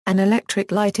An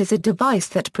electric light is a device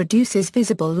that produces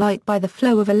visible light by the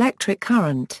flow of electric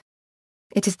current.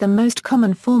 It is the most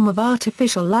common form of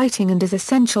artificial lighting and is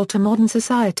essential to modern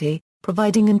society,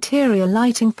 providing interior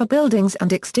lighting for buildings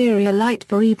and exterior light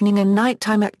for evening and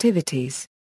nighttime activities.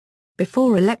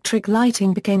 Before electric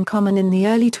lighting became common in the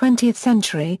early 20th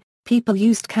century, people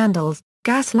used candles,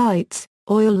 gas lights,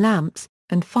 oil lamps,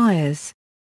 and fires.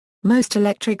 Most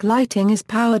electric lighting is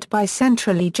powered by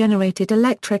centrally generated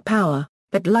electric power,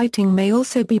 but lighting may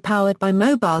also be powered by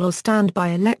mobile or standby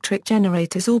electric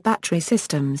generators or battery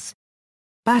systems.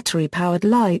 Battery-powered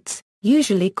lights,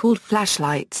 usually called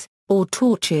flashlights, or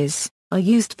torches, are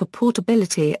used for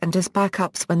portability and as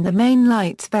backups when the main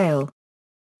lights fail.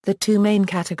 The two main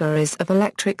categories of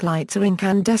electric lights are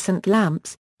incandescent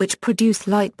lamps, which produce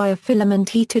light by a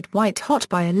filament heated white-hot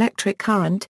by electric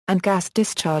current, and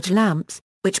gas-discharge lamps,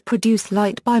 which produce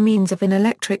light by means of an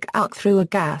electric arc through a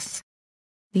gas.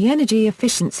 The energy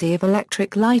efficiency of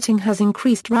electric lighting has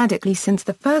increased radically since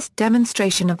the first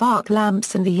demonstration of arc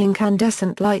lamps and the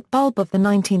incandescent light bulb of the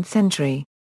 19th century.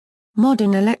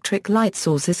 Modern electric light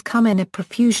sources come in a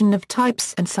profusion of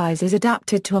types and sizes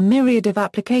adapted to a myriad of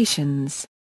applications.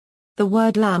 The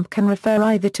word lamp can refer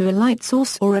either to a light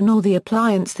source or the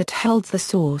appliance that holds the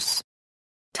source.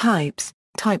 Types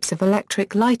of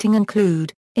electric lighting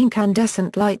include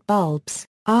incandescent light bulbs,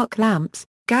 arc lamps,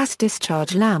 gas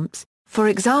discharge lamps, for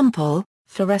example,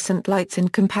 fluorescent lights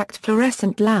and compact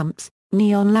fluorescent lamps,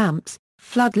 neon lamps,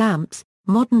 flood lamps,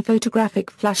 modern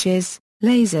photographic flashes,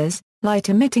 lasers,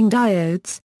 light-emitting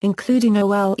diodes, including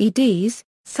OLEDs,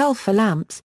 sulfur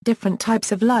lamps. Different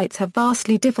types of lights have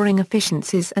vastly differing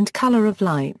efficiencies and color of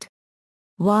light.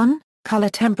 1. Color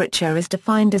temperature is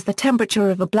defined as the temperature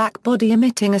of a black body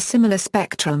emitting a similar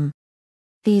spectrum.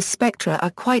 These spectra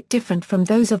are quite different from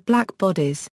those of black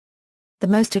bodies. The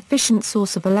most efficient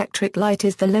source of electric light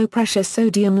is the low-pressure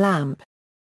sodium lamp.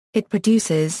 It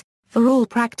produces, for all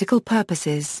practical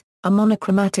purposes, a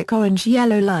monochromatic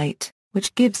orange-yellow light,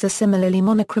 which gives a similarly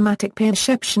monochromatic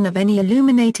perception of any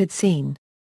illuminated scene.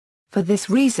 For this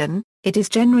reason, it is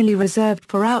generally reserved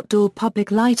for outdoor public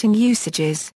lighting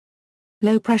usages.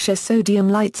 Low-pressure sodium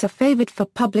lights are favored for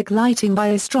public lighting by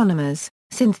astronomers,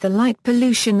 since the light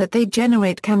pollution that they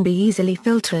generate can be easily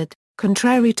filtered,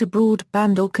 contrary to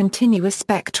broadband or continuous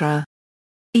spectra.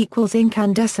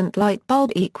 Incandescent light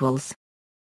bulb equals.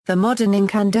 The modern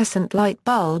incandescent light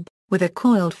bulb, with a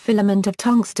coiled filament of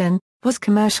tungsten, was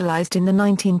commercialized in the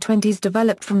 1920s,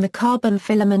 developed from the carbon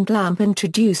filament lamp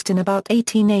introduced in about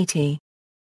 1880.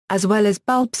 As well as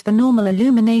bulbs for normal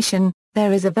illumination,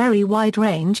 there is a very wide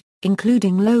range,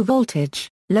 including low voltage,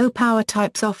 low power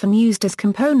types often used as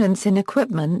components in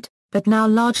equipment, but now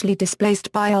largely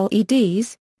displaced by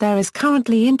LEDs. There is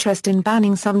currently interest in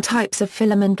banning some types of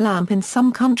filament lamp in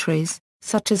some countries,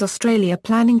 such as Australia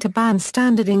planning to ban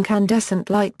standard incandescent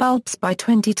light bulbs by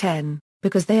 2010,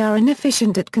 because they are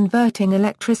inefficient at converting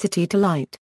electricity to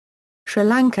light. Sri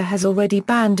Lanka has already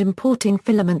banned importing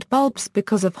filament bulbs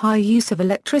because of high use of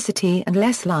electricity and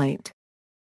less light.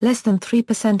 Less than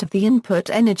 3% of the input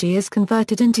energy is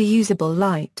converted into usable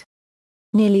light.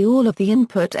 Nearly all of the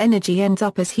input energy ends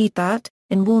up as heat that,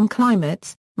 in warm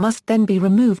climates, must then be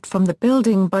removed from the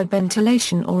building by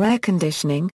ventilation or air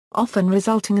conditioning, often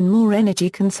resulting in more energy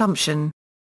consumption.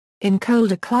 In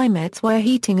colder climates where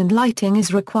heating and lighting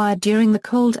is required during the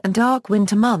cold and dark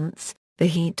winter months, the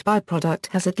heat byproduct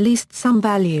has at least some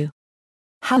value.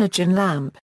 Halogen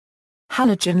lamp.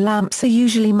 Halogen lamps are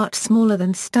usually much smaller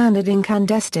than standard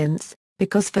incandescents,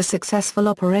 because for successful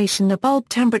operation a bulb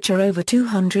temperature over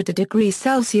 200 degrees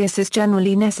Celsius is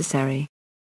generally necessary.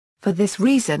 For this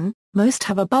reason, most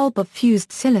have a bulb of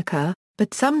fused silica,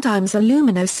 but sometimes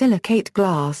aluminosilicate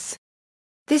glass.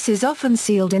 This is often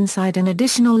sealed inside an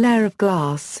additional layer of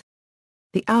glass.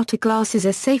 The outer glass is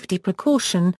a safety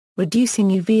precaution, reducing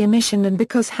UV emission, and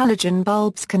because halogen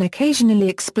bulbs can occasionally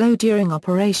explode during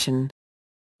operation.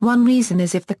 One reason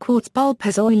is if the quartz bulb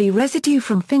has oily residue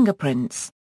from fingerprints.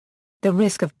 The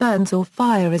risk of burns or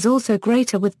fire is also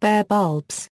greater with bare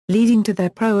bulbs, leading to their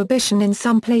prohibition in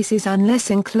some places unless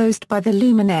enclosed by the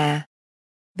luminaire.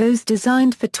 Those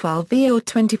designed for 12V or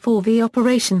 24V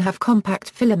operation have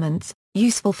compact filaments,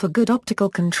 useful for good optical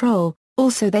control.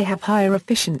 Also they have higher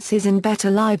efficiencies and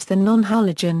better lives than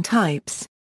non-halogen types.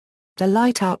 The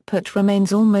light output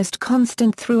remains almost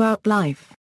constant throughout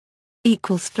life.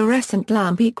 Fluorescent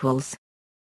lamp equals.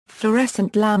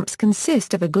 Fluorescent lamps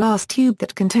consist of a glass tube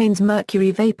that contains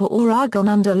mercury vapor or argon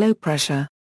under low pressure.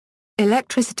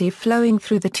 Electricity flowing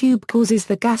through the tube causes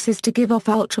the gases to give off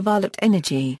ultraviolet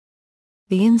energy.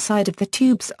 The inside of the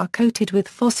tubes are coated with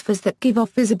phosphors that give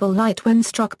off visible light when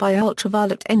struck by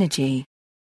ultraviolet energy.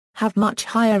 have much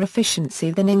higher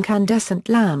efficiency than incandescent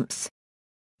lamps.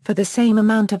 For the same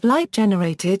amount of light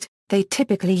generated, they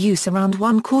typically use around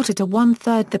 1/4 to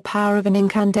 1/3 the power of an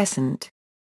incandescent.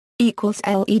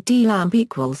 LED lamp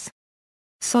equals.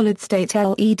 Solid-state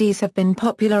LEDs have been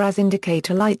popular as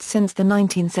indicator lights since the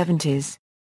 1970s.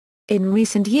 In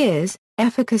recent years,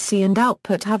 efficacy and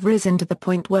output have risen to the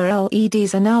point where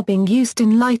LEDs are now being used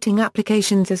in lighting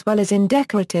applications as well as in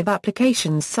decorative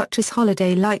applications such as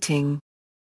holiday lighting.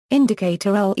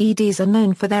 Indicator LEDs are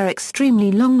known for their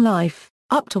extremely long life,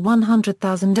 up to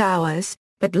 100,000 hours,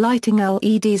 but lighting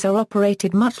LEDs are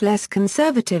operated much less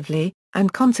conservatively,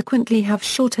 and consequently have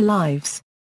shorter lives.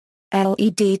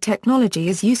 LED technology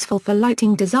is useful for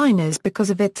lighting designers because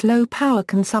of its low power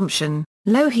consumption,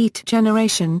 low heat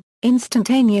generation,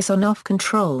 instantaneous on-off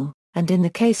control, and in the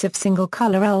case of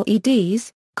single-color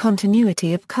LEDs,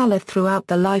 continuity of color throughout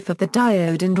the life of the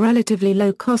diode and relatively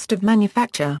low cost of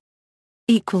manufacture.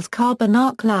 Carbon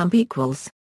arc lamp equals.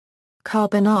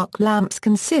 Carbon arc lamps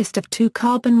consist of two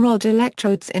carbon rod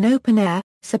electrodes in open air,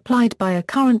 supplied by a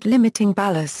current-limiting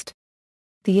ballast.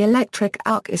 The electric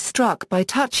arc is struck by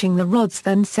touching the rods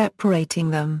then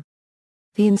separating them.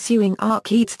 The ensuing arc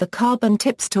heats the carbon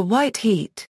tips to white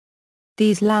heat.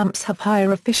 These lamps have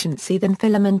higher efficiency than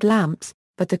filament lamps,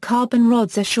 but the carbon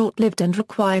rods are short-lived and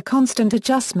require constant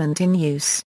adjustment in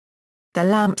use. The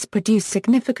lamps produce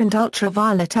significant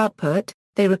ultraviolet output,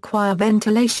 they require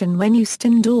ventilation when used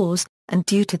indoors, and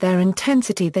due to their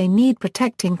intensity they need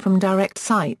protecting from direct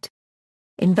sight.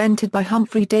 Invented by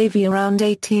Humphrey Davy around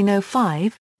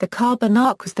 1805, the carbon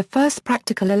arc was the first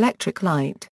practical electric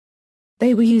light.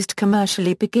 They were used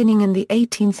commercially beginning in the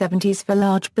 1870s for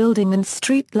large building and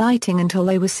street lighting until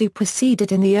they were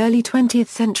superseded in the early 20th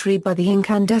century by the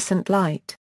incandescent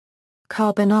light.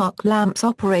 Carbon arc lamps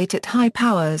operate at high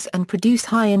powers and produce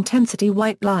high-intensity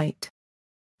white light.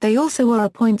 They also are a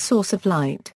point source of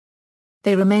light.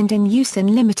 They remained in use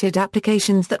in limited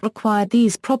applications that required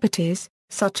these properties,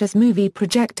 such as movie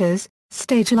projectors,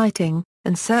 stage lighting,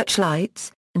 and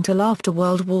searchlights, until after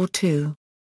World War II.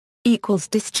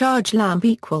 Discharge lamp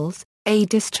equals. A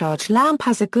discharge lamp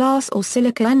has a glass or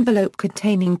silica envelope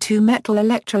containing two metal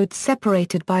electrodes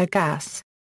separated by a gas.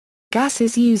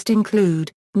 Gases used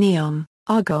include neon,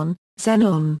 argon,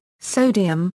 xenon,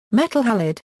 sodium, metal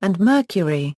halide, and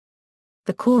mercury.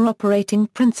 The core operating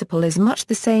principle is much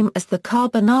the same as the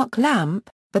carbon arc lamp,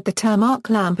 but the term arc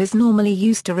lamp is normally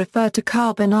used to refer to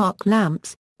carbon arc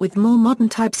lamps, with more modern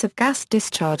types of gas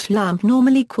discharge lamp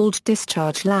normally called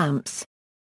discharge lamps.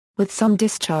 With some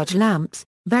discharge lamps,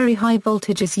 very high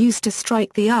voltage is used to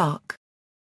strike the arc.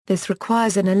 This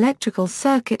requires an electrical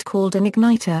circuit called an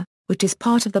igniter, which is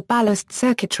part of the ballast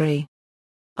circuitry.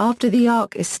 After the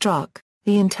arc is struck,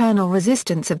 the internal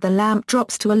resistance of the lamp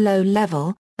drops to a low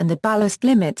level, and the ballast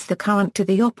limits the current to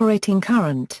the operating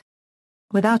current.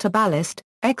 Without a ballast,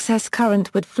 excess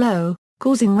current would flow,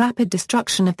 causing rapid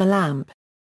destruction of the lamp.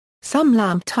 Some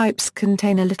lamp types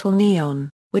contain a little neon,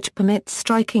 which permits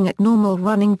striking at normal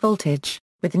running voltage,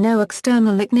 with no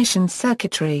external ignition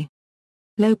circuitry.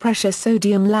 Low-pressure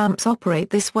sodium lamps operate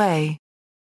this way.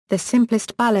 The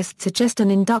simplest ballasts are just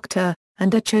an inductor,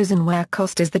 and are chosen where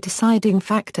cost is the deciding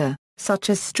factor,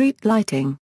 such as street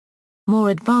lighting.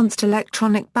 More advanced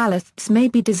electronic ballasts may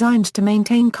be designed to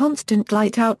maintain constant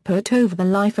light output over the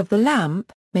life of the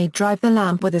lamp, may drive the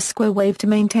lamp with a square wave to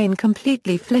maintain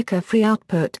completely flicker-free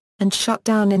output, and shut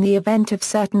down in the event of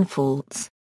certain faults.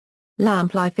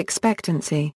 Lamp life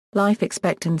expectancy. Life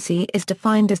expectancy is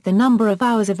defined as the number of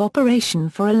hours of operation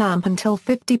for a lamp until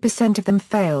 50% of them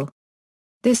fail.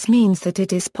 This means that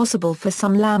it is possible for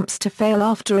some lamps to fail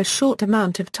after a short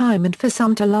amount of time and for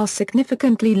some to last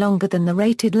significantly longer than the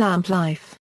rated lamp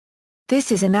life.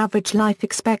 This is an average life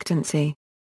expectancy.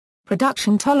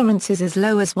 Production tolerances as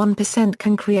low as 1%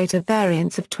 can create a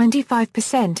variance of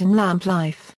 25% in lamp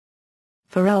life.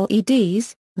 For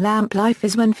LEDs, lamp life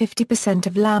is when 50%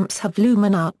 of lamps have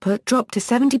lumen output drop to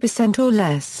 70% or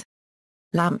less.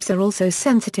 Lamps are also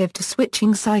sensitive to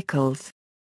switching cycles.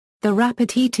 The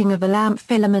rapid heating of a lamp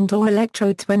filament or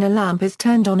electrodes when a lamp is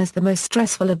turned on is the most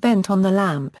stressful event on the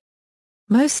lamp.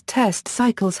 Most test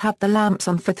cycles have the lamps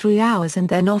on for 3 hours and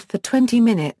then off for 20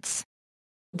 minutes.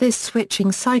 This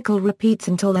switching cycle repeats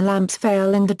until the lamps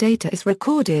fail and the data is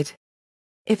recorded.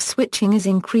 If switching is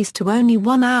increased to only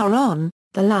 1 hour on,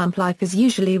 the lamp life is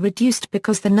usually reduced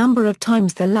because the number of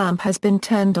times the lamp has been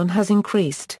turned on has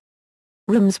increased.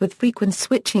 Rooms with frequent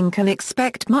switching can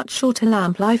expect much shorter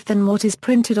lamp life than what is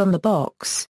printed on the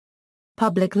box.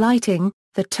 Public lighting.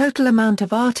 The total amount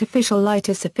of artificial light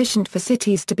is sufficient for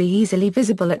cities to be easily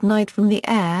visible at night from the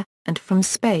air, and from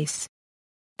space.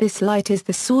 This light is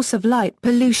the source of light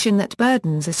pollution that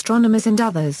burdens astronomers and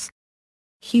others.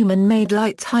 Human-made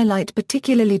lights highlight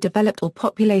particularly developed or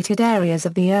populated areas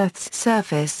of the Earth's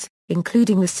surface,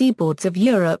 including the seaboards of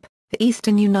Europe, the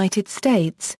eastern United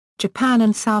States, Japan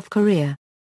and South Korea.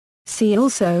 See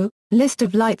also, List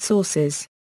of light sources.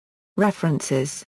 References